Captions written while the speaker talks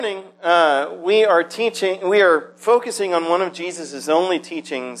We are focusing on one of Jesus' only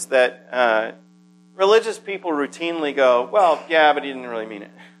teachings that religious people routinely go, well, yeah, but he didn't really mean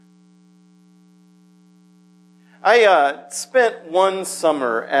it. I spent one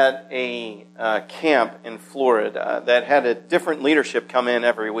summer at a camp in Florida that had a different leadership come in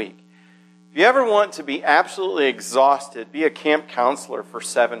every week. If you ever want to be absolutely exhausted, be a camp counselor for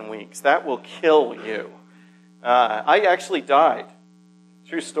 7 weeks. That will kill you. I actually died.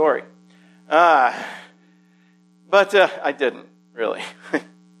 True story. But I didn't, really.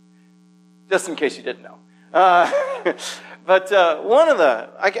 Just in case you didn't know. But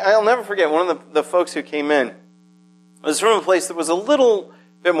I'll never forget, one of the folks who came in was from a place that was a little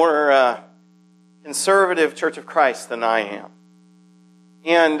bit more conservative Church of Christ than I am.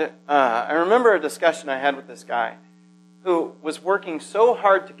 And I remember a discussion I had with this guy who was working so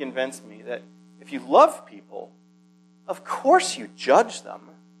hard to convince me that if you love people, of course you judge them.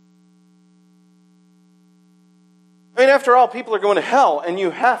 I mean, after all, people are going to hell, and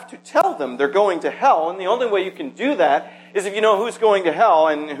you have to tell them they're going to hell, and the only way you can do that is if you know who's going to hell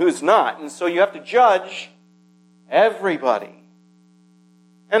and who's not. And so you have to judge everybody.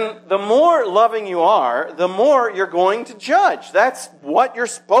 And the more loving you are, the more you're going to judge. That's what you're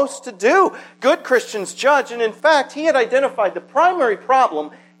supposed to do. Good Christians judge. And in fact, he had identified the primary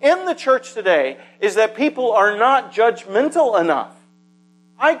problem in the church today is that people are not judgmental enough.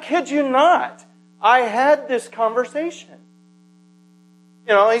 I kid you not. I had this conversation.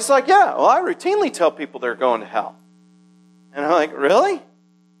 You know, he's like, yeah, well, I routinely tell people they're going to hell. And I'm like, really?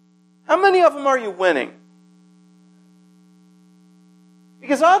 How many of them are you winning?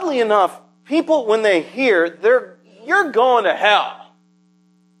 Because oddly enough, people, when they hear, you're going to hell.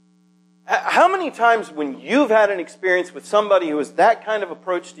 How many times when you've had an experience with somebody who has that kind of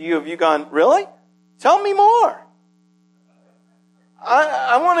approach to you, have you gone, really? Tell me more.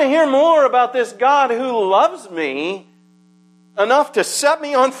 I want to hear more about this God who loves me enough to set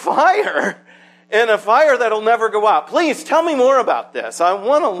me on fire, in a fire that'll never go out. Please tell me more about this. I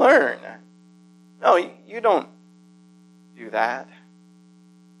want to learn. No, you don't do that.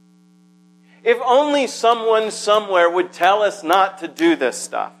 If only someone somewhere would tell us not to do this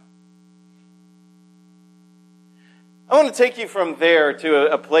stuff. I want to take you from there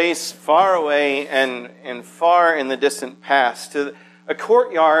to a place far away and far in the distant past, to a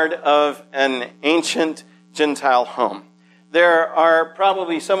courtyard of an ancient Gentile home. There are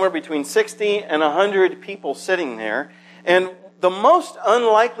probably somewhere between 60 and 100 people sitting there, and the most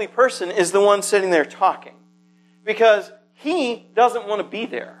unlikely person is the one sitting there talking, because he doesn't want to be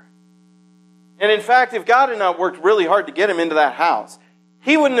there. And in fact, if God had not worked really hard to get him into that house,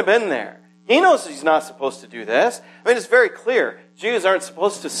 he wouldn't have been there. He knows he's not supposed to do this. I mean, it's very clear. Jews aren't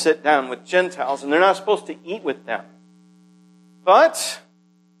supposed to sit down with Gentiles, and they're not supposed to eat with them. But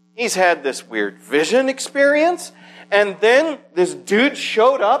he's had this weird vision experience, and then this dude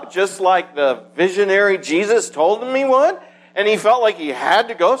showed up just like the visionary Jesus told him he would, and he felt like he had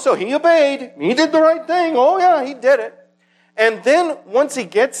to go, so he obeyed. He did the right thing. Oh yeah, he did it. And then once he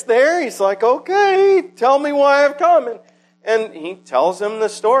gets there, he's like, okay, tell me why I've come. And he tells him the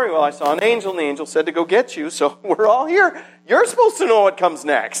story. Well, I saw an angel, and the angel said to go get you, so we're all here. You're supposed to know what comes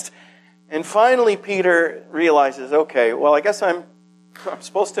next. And finally, Peter realizes, okay, well, I guess I'm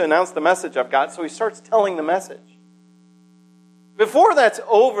supposed to announce the message I've got, so he starts telling the message. Before that's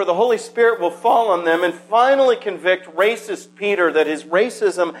over, the Holy Spirit will fall on them and finally convict racist Peter that his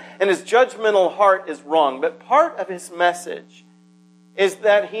racism and his judgmental heart is wrong. But part of his message is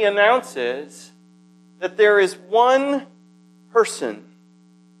that he announces that there is one person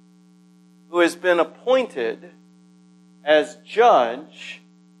who has been appointed as judge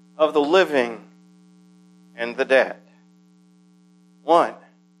of the living and the dead. One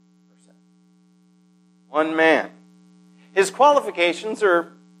person. One man. His qualifications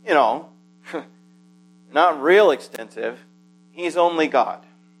are, not real extensive. He's only God.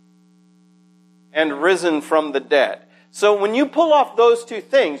 And risen from the dead. So when you pull off those two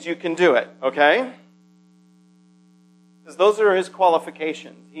things, you can do it, okay? Because those are his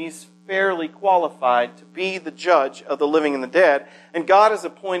qualifications. He's fairly qualified to be the judge of the living and the dead, and God has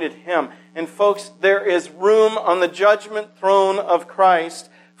appointed him. And folks, there is room on the judgment throne of Christ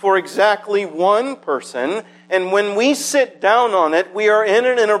for exactly one person, and when we sit down on it, we are in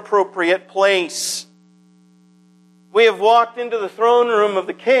an inappropriate place. We have walked into the throne room of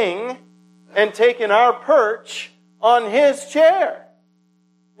the King and taken our perch on his chair.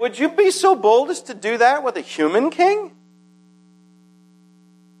 Would you be so bold as to do that with a human king?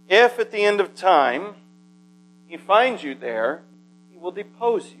 If at the end of time he finds you there, he will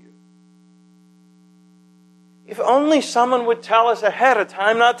depose you. If only someone would tell us ahead of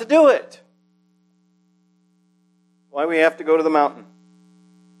time not to do it. Why we have to go to the mountain.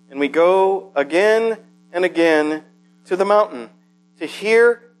 And we go again and again to the mountain to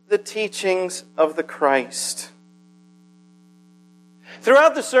hear the teachings of the Christ.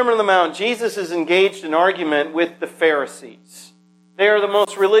 Throughout the Sermon on the Mount, Jesus is engaged in argument with the Pharisees. They are the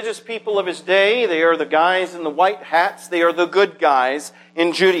most religious people of his day. They are the guys in the white hats. They are the good guys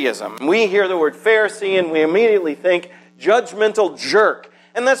in Judaism. We hear the word Pharisee and we immediately think judgmental jerk.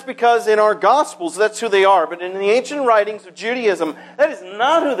 And that's because in our Gospels, that's who they are. But in the ancient writings of Judaism, that is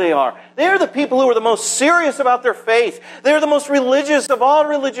not who they are. They are the people who are the most serious about their faith. They are the most religious of all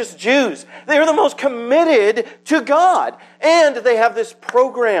religious Jews. They are the most committed to God. And they have this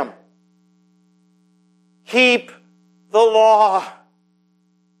program. Keep the law.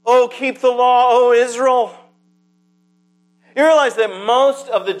 Oh, keep the law, O Israel. You realize that most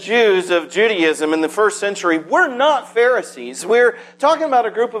of the Jews of Judaism in the first century were not Pharisees. We're talking about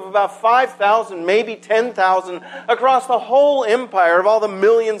a group of about 5,000, maybe 10,000 across the whole empire of all the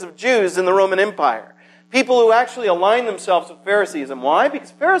millions of Jews in the Roman Empire. People who actually aligned themselves with Phariseeism. Why?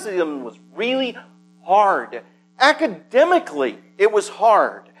 Because Phariseeism was really hard. Academically, it was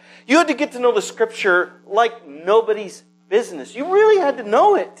hard. You had to get to know the Scripture like nobody's business. You really had to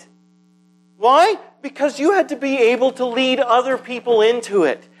know it. Why? Because you had to be able to lead other people into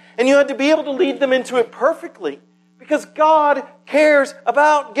it. And you had to be able to lead them into it perfectly. Because God cares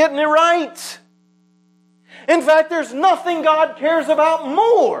about getting it right. In fact, there's nothing God cares about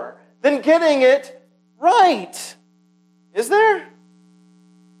more than getting it right. Is there?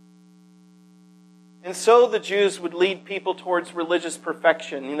 And so the Jews would lead people towards religious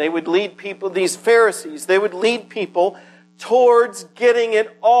perfection. And they would lead people, these Pharisees, they would lead people towards getting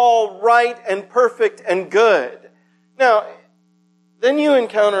it all right and perfect and good. Now, then you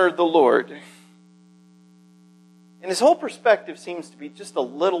encounter the Lord. And his whole perspective seems to be just a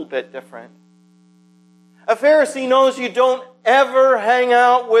little bit different. A Pharisee knows you don't ever hang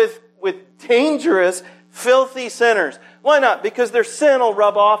out with dangerous, filthy sinners. Why not? Because their sin will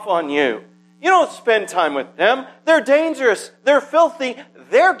rub off on you. You don't spend time with them. They're dangerous. They're filthy.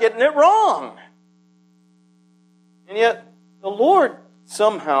 They're getting it wrong. And yet, the Lord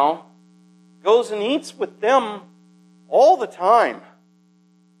somehow goes and eats with them all the time.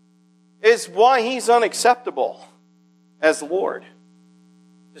 Is why he's unacceptable as Lord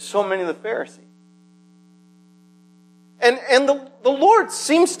to so many of the Pharisees. And the Lord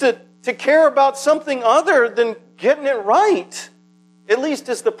seems to care about something other than getting it right. At least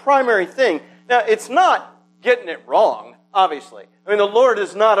is the primary thing. Now, it's not getting it wrong, obviously. I mean, the Lord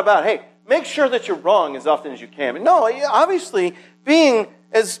is not about, hey, make sure that you're wrong as often as you can. No, obviously, being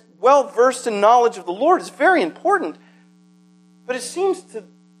as well versed in knowledge of the Lord is very important. But it seems the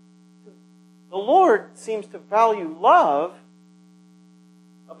Lord seems to value love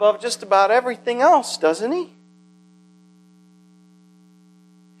above just about everything else, doesn't he?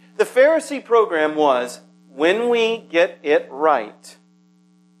 The Pharisee program was, when we get it right,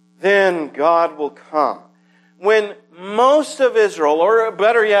 then God will come. When most of Israel, or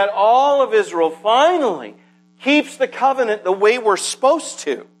better yet, all of Israel, finally keeps the covenant the way we're supposed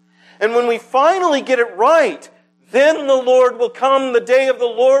to, and when we finally get it right, then the Lord will come, the day of the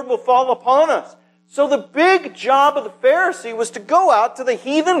Lord will fall upon us. So the big job of the Pharisee was to go out to the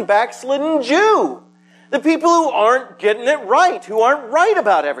heathen backslidden Jew, the people who aren't getting it right, who aren't right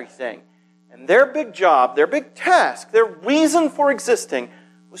about everything. And their big job, their big task, their reason for existing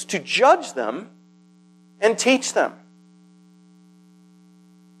was to judge them and teach them.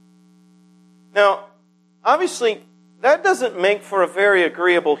 Now, obviously, that doesn't make for a very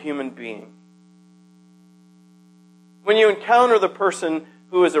agreeable human being. When you encounter the person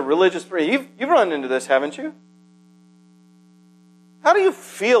who is a religious person, you've run into this, haven't you? How do you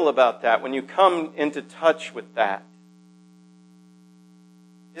feel about that when you come into touch with that?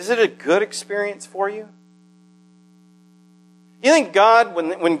 Is it a good experience for you? You think God,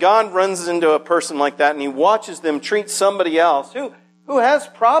 when God runs into a person like that and he watches them treat somebody else who has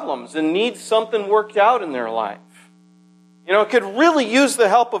problems and needs something worked out in their life, could really use the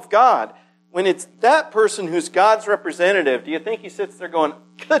help of God. When it's that person who's God's representative, do you think he sits there going,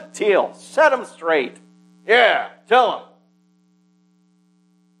 good deal, set them straight. Yeah, tell them.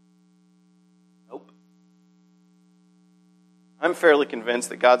 Nope. I'm fairly convinced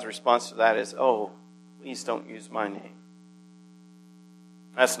that God's response to that is, oh, please don't use my name.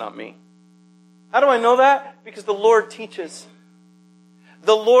 That's not me. How do I know that? Because the Lord teaches.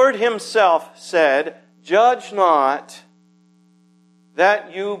 The Lord himself said, judge not,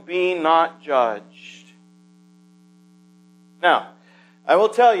 that you be not judged. Now, I will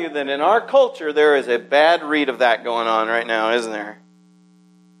tell you that in our culture, there is a bad read of that going on right now, isn't there?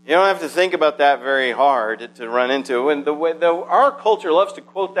 You don't have to think about that very hard to run into. And our culture loves to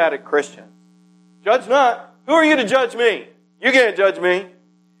quote that at Christians. Judge not. Who are you to judge me? You can't judge me.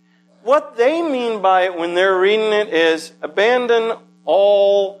 What they mean by it when they're reading it is abandon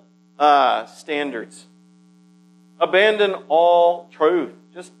all standards. Abandon all truth.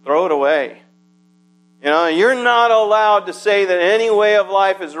 Just throw it away. You know, you're not allowed to say that any way of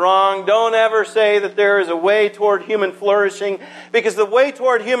life is wrong. Don't ever say that there is a way toward human flourishing, because the way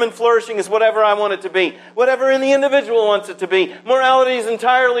toward human flourishing is whatever I want it to be. Whatever in the individual wants it to be. Morality is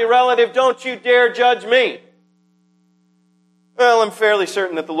entirely relative. Don't you dare judge me. Well, I'm fairly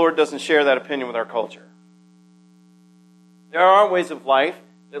certain that the Lord doesn't share that opinion with our culture. There are ways of life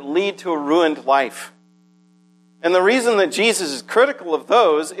that lead to a ruined life. And the reason that Jesus is critical of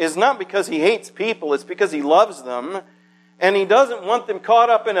those is not because he hates people, it's because he loves them. And he doesn't want them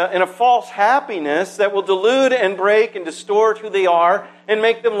caught up in a false happiness that will delude and break and distort who they are and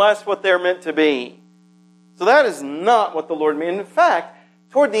make them less what they're meant to be. So that is not what the Lord means. In fact,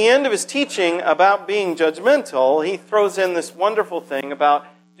 toward the end of his teaching about being judgmental, he throws in this wonderful thing about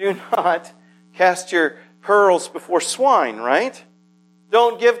do not cast your pearls before swine, right?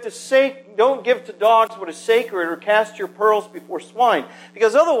 Don't give to dogs what is sacred, or cast your pearls before swine,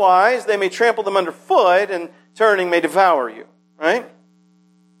 because otherwise they may trample them underfoot and turning may devour you, right?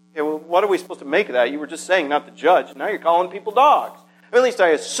 Okay, well, what are we supposed to make of that? You were just saying not to judge. Now you're calling people dogs. Or at least I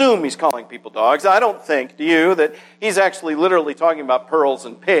assume he's calling people dogs. I don't think, do you, that he's actually literally talking about pearls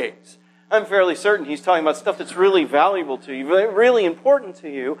and pigs. I'm fairly certain he's talking about stuff that's really valuable to you, really important to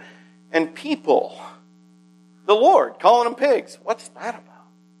you, and people. The Lord, calling them pigs. What's that about?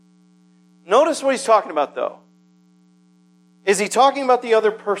 Notice what he's talking about, though. Is he talking about the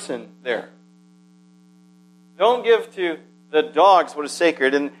other person there? Don't give to the dogs what is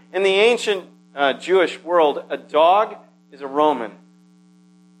sacred. In the ancient Jewish world, a dog is a Roman.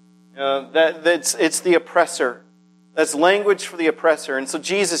 It's the oppressor. That's language for the oppressor. And so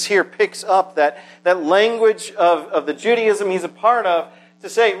Jesus here picks up that language of the Judaism he's a part of to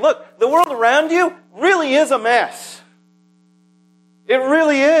say, look, the world around you really is a mess. It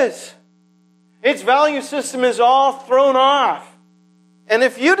really is. Its value system is all thrown off. And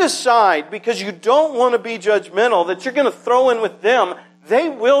if you decide, because you don't want to be judgmental, that you're going to throw in with them, they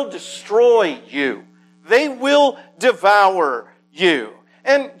will destroy you. They will devour you.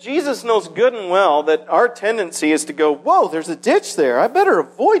 And Jesus knows good and well that our tendency is to go, whoa, there's a ditch there. I better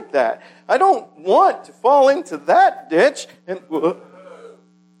avoid that. I don't want to fall into that ditch. And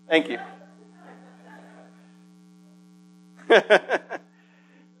thank you.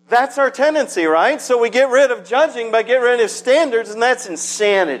 That's our tendency, right? So we get rid of judging by getting rid of standards, and that's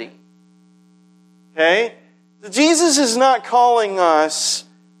insanity. Okay? So Jesus is not calling us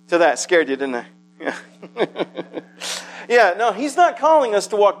to that. Scared you, didn't I? Yeah. Yeah, no, he's not calling us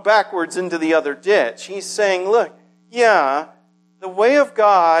to walk backwards into the other ditch. He's saying, look, yeah, the way of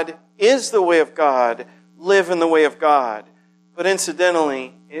God is the way of God. Live in the way of God. But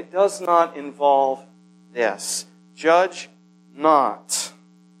incidentally, it does not involve this. Judge not.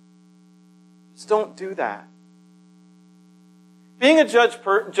 Just don't do that. Being a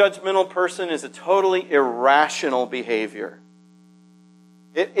judgmental person is a totally irrational behavior.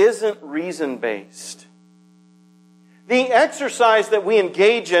 It isn't reason-based. The exercise that we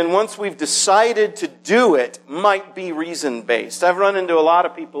engage in once we've decided to do it might be reason-based. I've run into a lot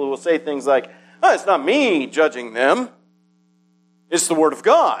of people who will say things like, oh, it's not me judging them. It's the Word of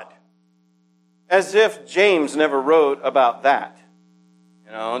God. As if James never wrote about that.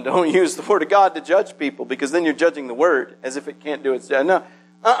 You know, don't use the Word of God to judge people, because then you're judging the Word as if it can't do its job. No,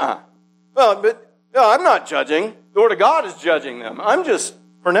 Well, but no, I'm not judging. The Word of God is judging them. I'm just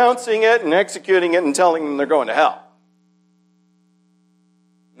pronouncing it and executing it and telling them they're going to hell.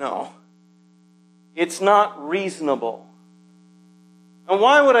 No. It's not reasonable. And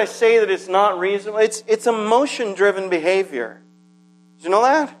why would I say that it's not reasonable? It's emotion-driven behavior. Did you know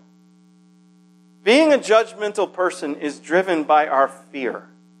that? Being a judgmental person is driven by our fear.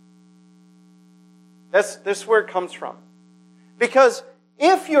 That's where it comes from. Because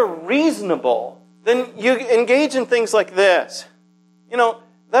if you're reasonable, then you engage in things like this. You know,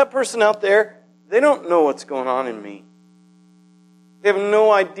 that person out there, they don't know what's going on in me. They have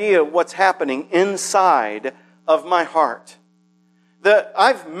no idea what's happening inside of my heart.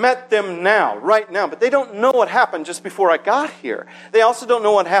 I've met them now, right now, but they don't know what happened just before I got here. They also don't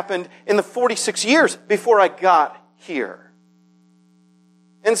know what happened in the 46 years before I got here.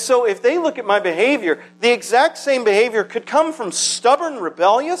 And so if they look at my behavior, the exact same behavior could come from stubborn,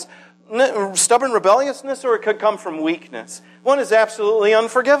 rebellious, stubborn rebelliousness, or it could come from weakness. One is absolutely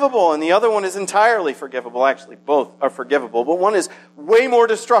unforgivable, and the other one is entirely forgivable. Actually, both are forgivable, but one is way more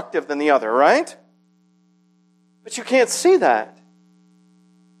destructive than the other, right? But you can't see that.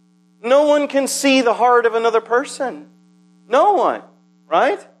 No one can see the heart of another person. No one,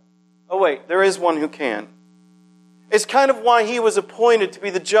 right? Oh wait, there is one who can. It's kind of why he was appointed to be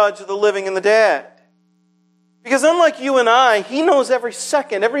the judge of the living and the dead. Because unlike you and I, he knows every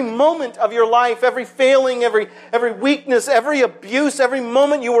second, every moment of your life, every failing, every weakness, every abuse, every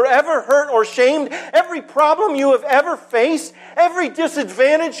moment you were ever hurt or shamed, every problem you have ever faced, every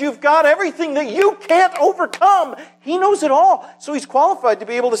disadvantage you've got, everything that you can't overcome. He knows it all. So he's qualified to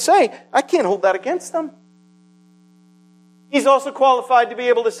be able to say, I can't hold that against them. He's also qualified to be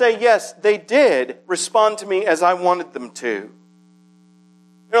able to say, yes, they did respond to me as I wanted them to.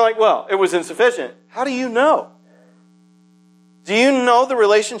 You're like, well, it was insufficient. How do you know? Do you know the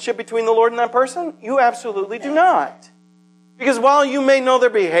relationship between the Lord and that person? You absolutely do not. Because while you may know their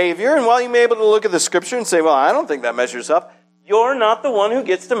behavior, and while you may be able to look at the Scripture and say, well, I don't think that measures up, you're not the one who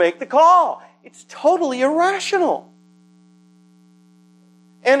gets to make the call. It's totally irrational.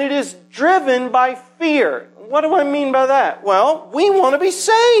 And it is driven by fear. What do I mean by that? Well, we want to be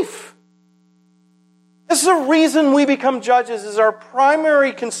safe. This is the reason we become judges, is our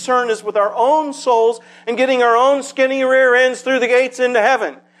primary concern is with our own souls and getting our own skinny rear ends through the gates into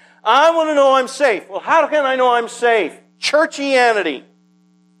heaven. I want to know I'm safe. Well, how can I know I'm safe? Churchianity.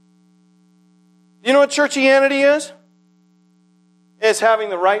 Do you know what churchianity is? It's having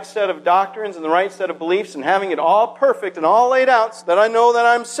the right set of doctrines and the right set of beliefs and having it all perfect and all laid out so that I know that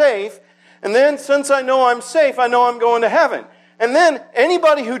I'm safe. And then since I know I'm safe, I know I'm going to heaven. And then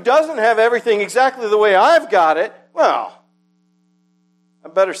anybody who doesn't have everything exactly the way I've got it, well, I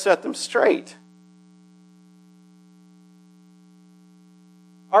better set them straight.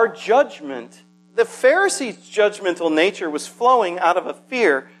 Our judgment, the Pharisees' judgmental nature was flowing out of a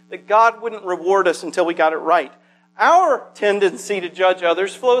fear that God wouldn't reward us until we got it right. Our tendency to judge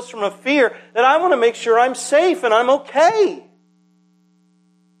others flows from a fear that I want to make sure I'm safe and I'm okay.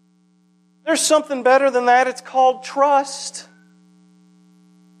 There's something better than that. It's called trust.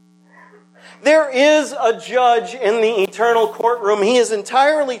 There is a judge in the eternal courtroom. He is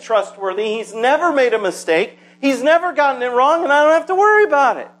entirely trustworthy. He's never made a mistake. He's never gotten it wrong, and I don't have to worry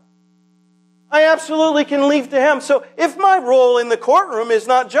about it. I absolutely can leave to him. So if my role in the courtroom is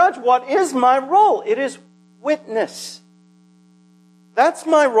not judge, what is my role? It is witness. That's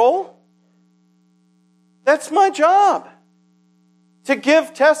my role. That's my job. To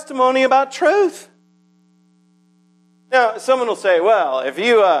give testimony about truth. Now, someone will say, well, if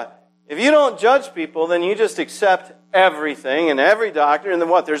you don't judge people, then you just accept everything and every doctrine, and then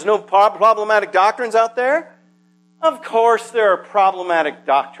what? There's no problematic doctrines out there? Of course there are problematic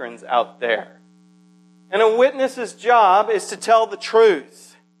doctrines out there. And a witness's job is to tell the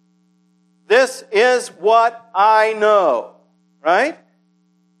truth. This is what I know, right?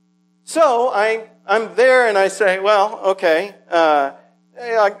 So I'm there and I say, well, okay,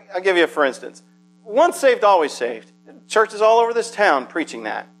 I'll give you a for instance. Once saved, always saved. Churches all over this town preaching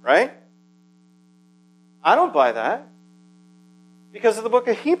that, right? I don't buy that because of the book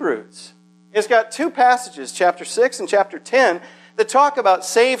of Hebrews. It's got two passages, chapter 6 and chapter 10, that talk about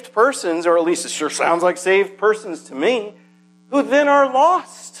saved persons, or at least it sure sounds like saved persons to me, who then are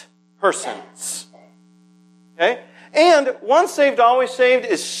lost persons. Okay? And once saved, always saved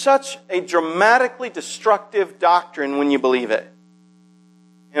is such a dramatically destructive doctrine when you believe it.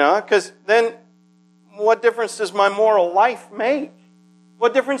 You know, because then what difference does my moral life make?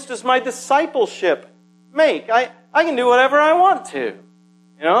 What difference does my discipleship make? I can do whatever I want to.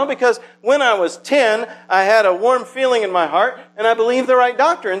 You know, because when I was 10, I had a warm feeling in my heart, and I believed the right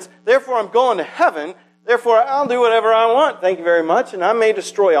doctrines. Therefore, I'm going to heaven. Therefore, I'll do whatever I want. Thank you very much. And I may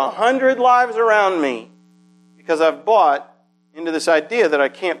destroy 100 lives around me because I've bought into this idea that I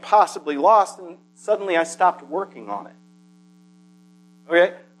can't possibly lost, and suddenly I stopped working on it.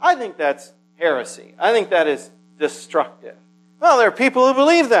 Okay? I think that's heresy. I think that is destructive. Well, there are people who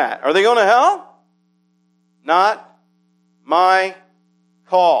believe that. Are they going to hell? Not my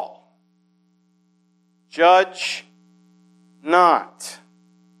call. Judge not.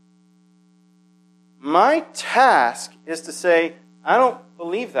 My task is to say, I don't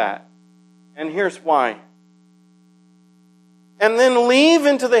believe that, and here's why. And then leave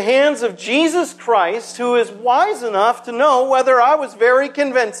into the hands of Jesus Christ, who is wise enough to know whether I was very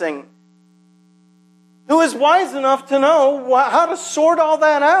convincing. Who is wise enough to know how to sort all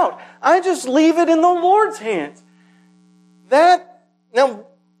that out. I just leave it in the Lord's hands. Now,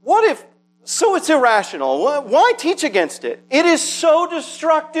 what So it's irrational. Why teach against it? It is so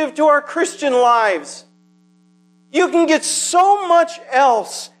destructive to our Christian lives. You can get so much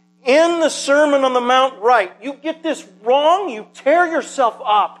else in the Sermon on the Mount right. You get this wrong, you tear yourself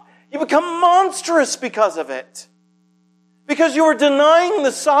up. You become monstrous because of it. Because you are denying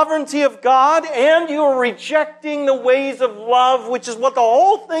the sovereignty of God and you are rejecting the ways of love, which is what the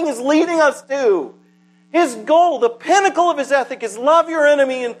whole thing is leading us to. His goal, the pinnacle of his ethic, is love your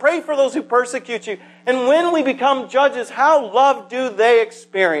enemy and pray for those who persecute you. And when we become judges, how love do they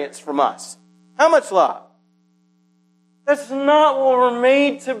experience from us? How much love? That's not what we're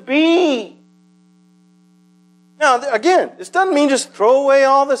made to be. Now, again, this doesn't mean just throw away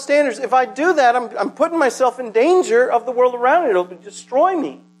all the standards. If I do that, I'm putting myself in danger of the world around me. It'll destroy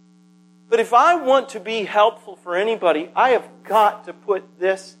me. But if I want to be helpful for anybody, I have got to put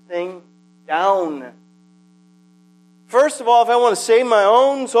this thing down. First of all, if I want to save my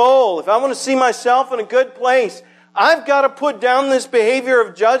own soul, if I want to see myself in a good place, I've got to put down this behavior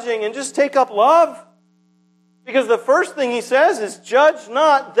of judging and just take up love. Because the first thing he says is, judge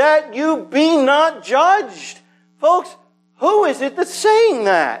not that you be not judged. Folks, who is it that's saying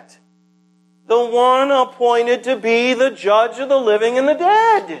that? The one appointed to be the judge of the living and the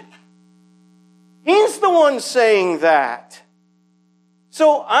dead. He's the one saying that.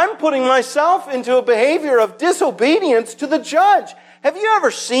 So I'm putting myself into a behavior of disobedience to the judge. Have you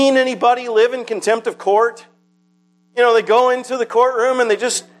ever seen anybody live in contempt of court? You know, they go into the courtroom and they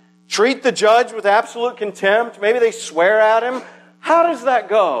just treat the judge with absolute contempt. Maybe they swear at him. How does that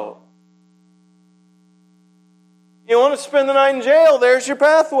go? You want to spend the night in jail, there's your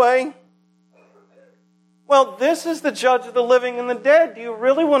pathway. Well, this is the judge of the living and the dead. Do you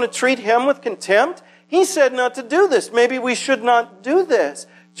really want to treat him with contempt? He said not to do this. Maybe we should not do this.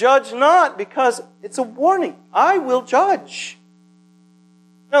 Judge not, because it's a warning. I will judge.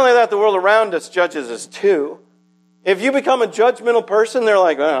 Not only that, the world around us judges us too. If you become a judgmental person, they're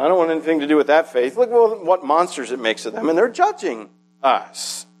like, I don't want anything to do with that faith. Look what monsters it makes of them. And they're judging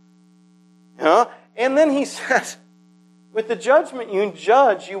us. You know? And then he says, with the judgment you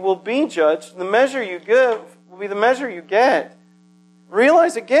judge, you will be judged. The measure you give will be the measure you get.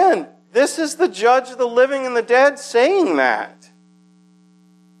 Realize again, this is the judge of the living and the dead saying that.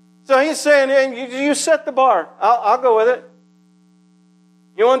 So he's saying, you set the bar. I'll go with it.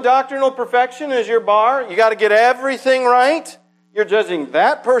 You want doctrinal perfection as your bar? You got to get everything right? You're judging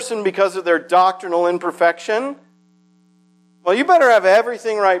that person because of their doctrinal imperfection? Well, you better have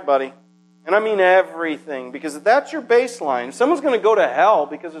everything right, buddy. And I mean everything, because if that's your baseline, if someone's going to go to hell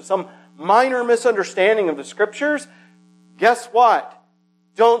because of some minor misunderstanding of the Scriptures, guess what?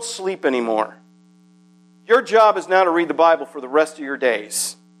 Don't sleep anymore. Your job is now to read the Bible for the rest of your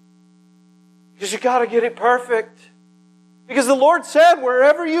days. Because you got to get it perfect. Because the Lord said,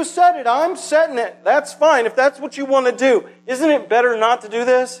 wherever you set it, I'm setting it. That's fine if that's what you want to do. Isn't it better not to do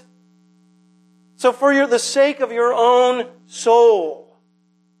this? So for the sake of your own soul,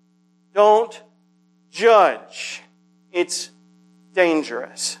 don't judge. It's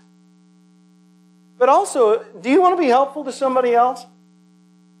dangerous. But also, do you want to be helpful to somebody else?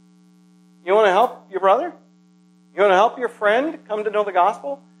 You want to help your brother? You want to help your friend come to know the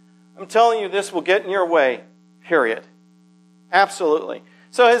gospel? I'm telling you, this will get in your way, period. Absolutely.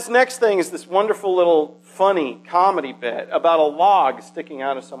 So his next thing is this wonderful little funny comedy bit about a log sticking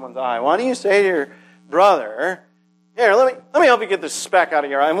out of someone's eye. Why don't you say to your brother, here, let me help you get this speck out of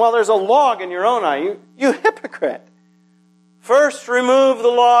your eye. And well, there's a log in your own eye. You hypocrite. First remove the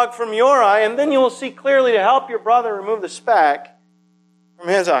log from your eye, and then you will see clearly to help your brother remove the speck from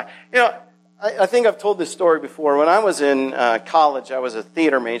his eye. You know, I think I've told this story before. When I was in college, I was a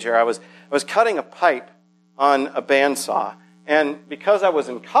theater major. I was cutting a pipe on a bandsaw. And because I was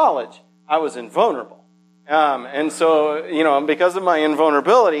in college, I was invulnerable. And so, you know, because of my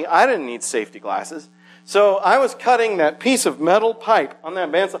invulnerability, I didn't need safety glasses. So I was cutting that piece of metal pipe on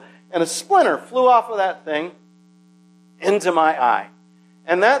that bandsaw, and a splinter flew off of that thing into my eye.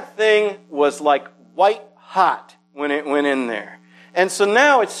 And that thing was like white hot when it went in there. And so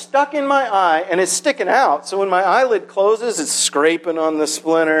now it's stuck in my eye, and it's sticking out. So when my eyelid closes, it's scraping on the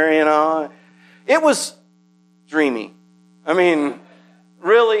splinter, you know. It was dreamy. I mean,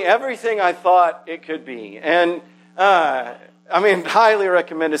 really everything I thought it could be. And, highly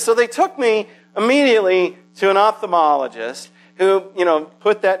recommended. So they took me immediately to an ophthalmologist who, you know,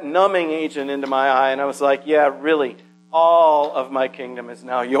 put that numbing agent into my eye. And I was like, yeah, really, all of my kingdom is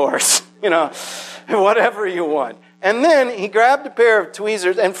now yours. You know, whatever you want. And then he grabbed a pair of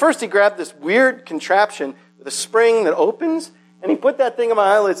tweezers. And first he grabbed this weird contraption with a spring that opens. And he put that thing in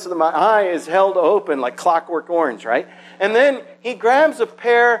my eyelid so that my eye is held open like Clockwork Orange, right? And then he grabs a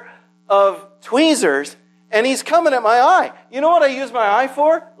pair of tweezers, and he's coming at my eye. You know what I use my eye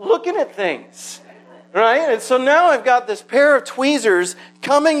for? Looking at things. Right? And so now I've got this pair of tweezers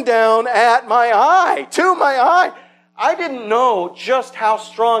coming down at my eye, to my eye. I didn't know just how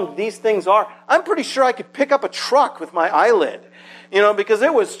strong these things are. I'm pretty sure I could pick up a truck with my eyelid, because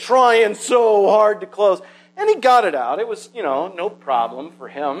it was trying so hard to close. And he got it out. It was, no problem for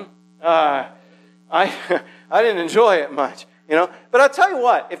him. I didn't enjoy it much, But I'll tell you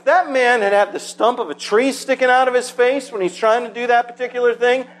what, if that man had the stump of a tree sticking out of his face when he's trying to do that particular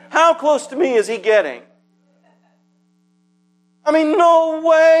thing, how close to me is he getting? I mean, no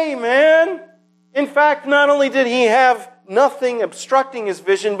way, man. In fact, not only did he have nothing obstructing his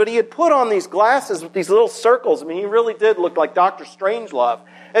vision, but he had put on these glasses with these little circles. I mean, he really did look like Dr. Strangelove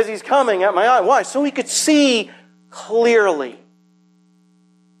as he's coming at my eye. Why? So he could see clearly.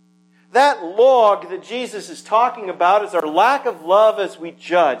 That log that Jesus is talking about is our lack of love as we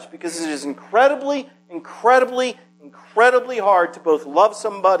judge, because it is incredibly, incredibly, incredibly hard to both love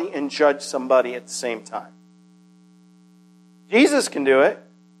somebody and judge somebody at the same time. Jesus can do it.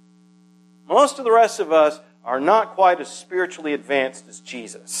 Most of the rest of us are not quite as spiritually advanced as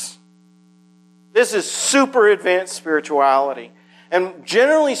Jesus. This is super advanced spirituality. And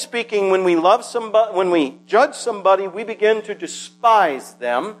generally speaking, when we love somebody, when we judge somebody, we begin to despise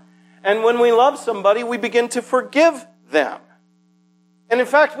them. And when we love somebody, we begin to forgive them. And in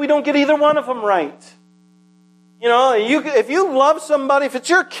fact, we don't get either one of them right. If you love somebody, if it's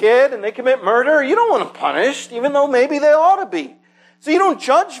your kid and they commit murder, you don't want them punished, even though maybe they ought to be. So you don't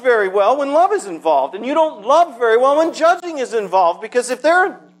judge very well when love is involved. And you don't love very well when judging is involved. Because if they're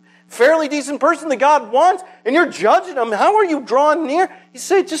a fairly decent person that God wants, and you're judging them, how are you drawing near? You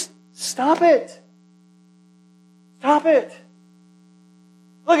say, just stop it. Stop it.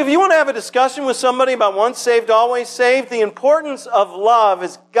 Look, if you want to have a discussion with somebody about once saved, always saved, the importance of love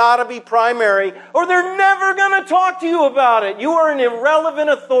has got to be primary, or they're never going to talk to you about it. You are an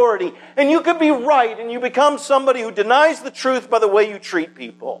irrelevant authority, and you could be right, and you become somebody who denies the truth by the way you treat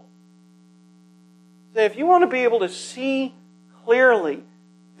people. So if you want to be able to see clearly,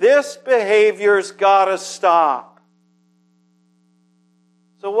 this behavior's got to stop.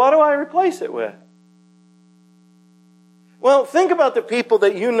 So what do I replace it with? Well, think about the people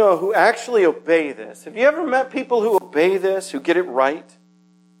that you know who actually obey this. Have you ever met people who obey this, who get it right?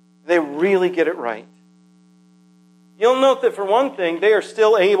 They really get it right. You'll note that for one thing, they are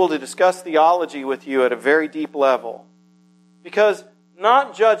still able to discuss theology with you at a very deep level. Because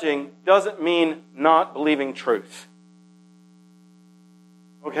not judging doesn't mean not believing truth.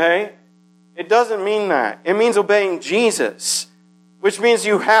 Okay? It doesn't mean that. It means obeying Jesus, which means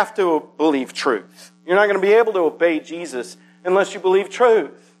you have to believe truth. You're not going to be able to obey Jesus unless you believe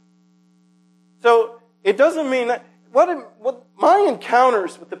truth. So it doesn't mean that... What my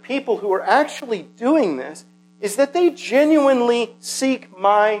encounters with the people who are actually doing this is that they genuinely seek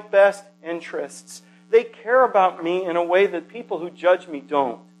my best interests. They care about me in a way that people who judge me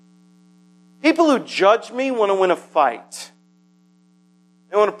don't. People who judge me want to win a fight.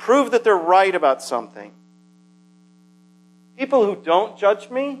 They want to prove that they're right about something. People who don't judge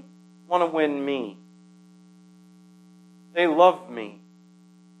me want to win me. They love me.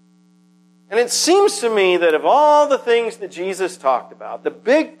 And it seems to me that of all the things that Jesus talked about, the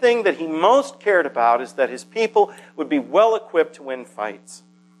big thing that he most cared about is that his people would be well equipped to win fights.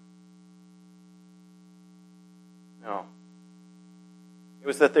 No. It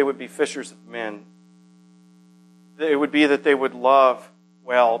was that they would be fishers of men. It would be that they would love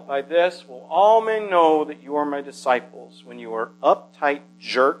well. By this will all men know that you are my disciples, when you are uptight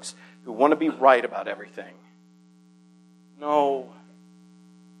jerks who want to be right about everything. No.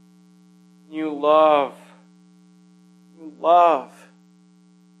 You love. You love.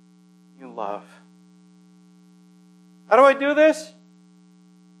 You love. How do I do this?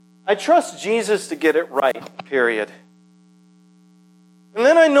 I trust Jesus to get it right, period. And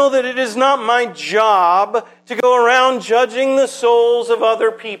then I know that it is not my job to go around judging the souls of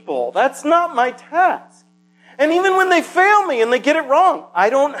other people. That's not my task. And even when they fail me and they get it wrong,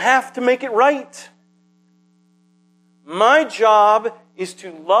 I don't have to make it right. My job is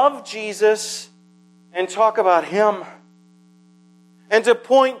to love Jesus and talk about Him. And to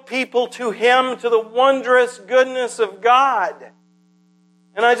point people to Him, to the wondrous goodness of God.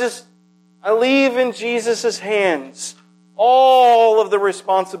 And I leave in Jesus' hands all of the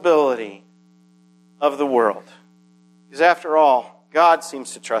responsibility of the world. Because after all, God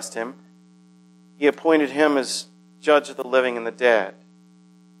seems to trust him. He appointed him as judge of the living and the dead.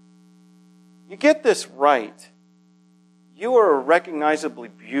 You get this right, you are a recognizably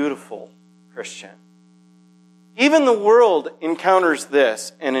beautiful Christian. Even the world encounters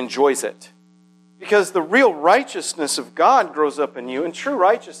this and enjoys it. Because the real righteousness of God grows up in you, and true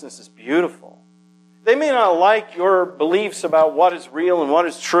righteousness is beautiful. They may not like your beliefs about what is real and what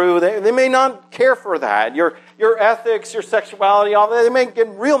is true. They may not care for that. Your ethics, your sexuality, all that. They may get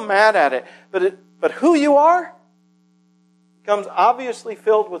real mad at it. But who you are becomes obviously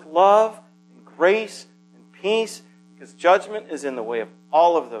filled with love and grace and peace, because judgment is in the way of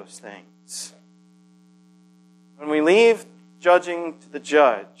all of those things. When we leave judging to the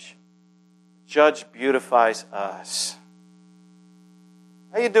judge beautifies us.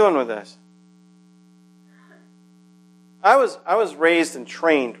 How you doing with this? I was raised and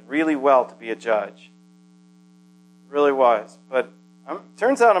trained really well to be a judge. Really was. But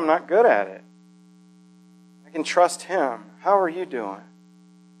turns out I'm not good at it. I can trust Him. How are you doing?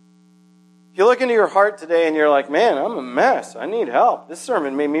 If you look into your heart today and you're like, man, I'm a mess. I need help. This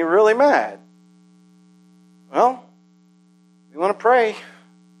sermon made me really mad. Well, we want to pray.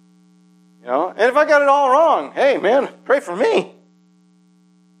 And if I got it all wrong, hey, man, pray for me.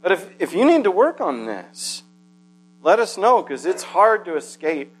 But if you need to work on this, let us know, because it's hard to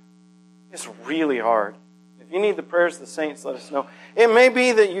escape. It's really hard. If you need the prayers of the saints, let us know. It may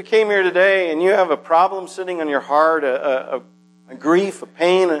be that you came here today and you have a problem sitting on your heart, a grief, a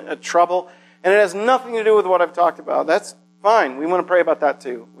pain, a trouble, and it has nothing to do with what I've talked about. That's fine. We want to pray about that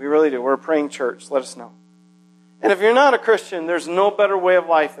too. We really do. We're a praying church. Let us know. And if you're not a Christian, there's no better way of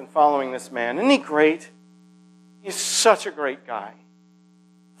life than following this man. Isn't he great? He's such a great guy.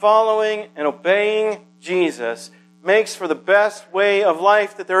 Following and obeying Jesus makes for the best way of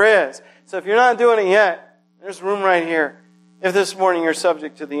life that there is. So if you're not doing it yet, there's room right here. If this morning you're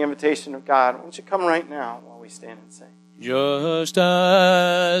subject to the invitation of God, why don't you come right now while we stand and sing? Just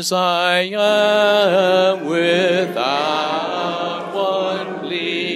as I am without one